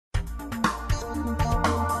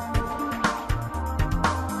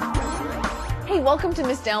Hey, welcome to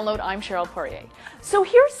Miss Download. I'm Cheryl Poirier. So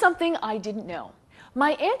here's something I didn't know.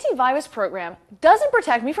 My antivirus program doesn't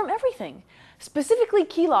protect me from everything, specifically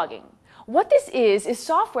keylogging. What this is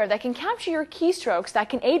software that can capture your keystrokes that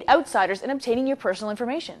can aid outsiders in obtaining your personal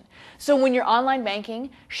information. So when you're online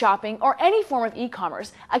banking, shopping, or any form of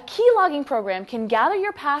e-commerce, a keylogging program can gather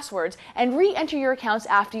your passwords and re-enter your accounts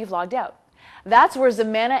after you've logged out. That's where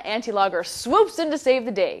Zemana AntiLogger swoops in to save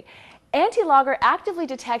the day. AntiLogger actively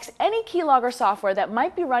detects any keylogger software that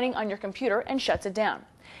might be running on your computer and shuts it down.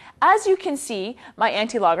 As you can see, my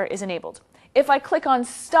AntiLogger is enabled. If I click on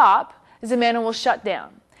Stop, Zemana will shut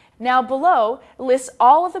down. Now below lists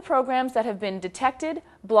all of the programs that have been detected,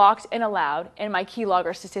 blocked, and allowed in my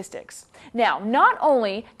keylogger statistics. Now, not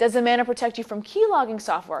only does Zemana protect you from keylogging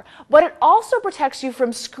software, but it also protects you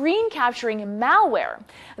from screen capturing malware.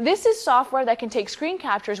 This is software that can take screen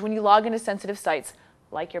captures when you log into sensitive sites,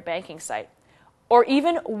 like your banking site. Or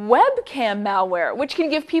even webcam malware, which can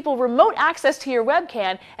give people remote access to your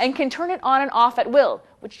webcam and can turn it on and off at will,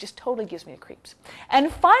 which just totally gives me the creeps.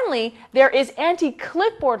 And finally, there is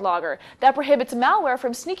Anti-Clipboard Logger that prohibits malware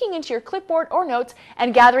from sneaking into your clipboard or notes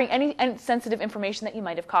and gathering any sensitive information that you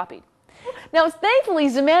might have copied. Now, thankfully,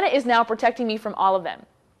 Zemana is now protecting me from all of them.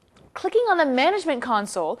 Clicking on the Management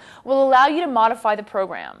Console will allow you to modify the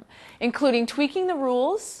program, including tweaking the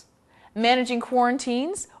rules, managing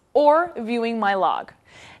quarantines, or viewing my log.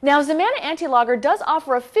 Now, Zemana AntiLogger does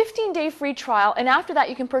offer a 15-day free trial, and after that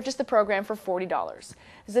you can purchase the program for $40.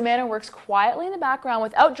 Zemana works quietly in the background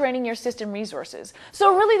without draining your system resources.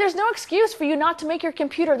 So really, there's no excuse for you not to make your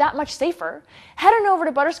computer that much safer. Head on over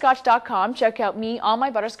to butterscotch.com, check out me, all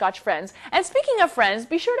my Butterscotch friends. And speaking of friends,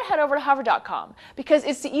 be sure to head over to hover.com because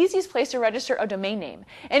it's the easiest place to register a domain name.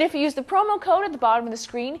 And if you use the promo code at the bottom of the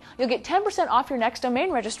screen, you'll get 10% off your next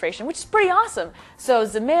domain registration, which is pretty awesome. So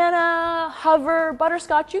Zemana, Hover,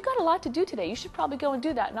 Butterscotch, you got a lot to do today. You should probably go and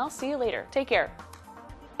do that, and I'll see you later. Take care.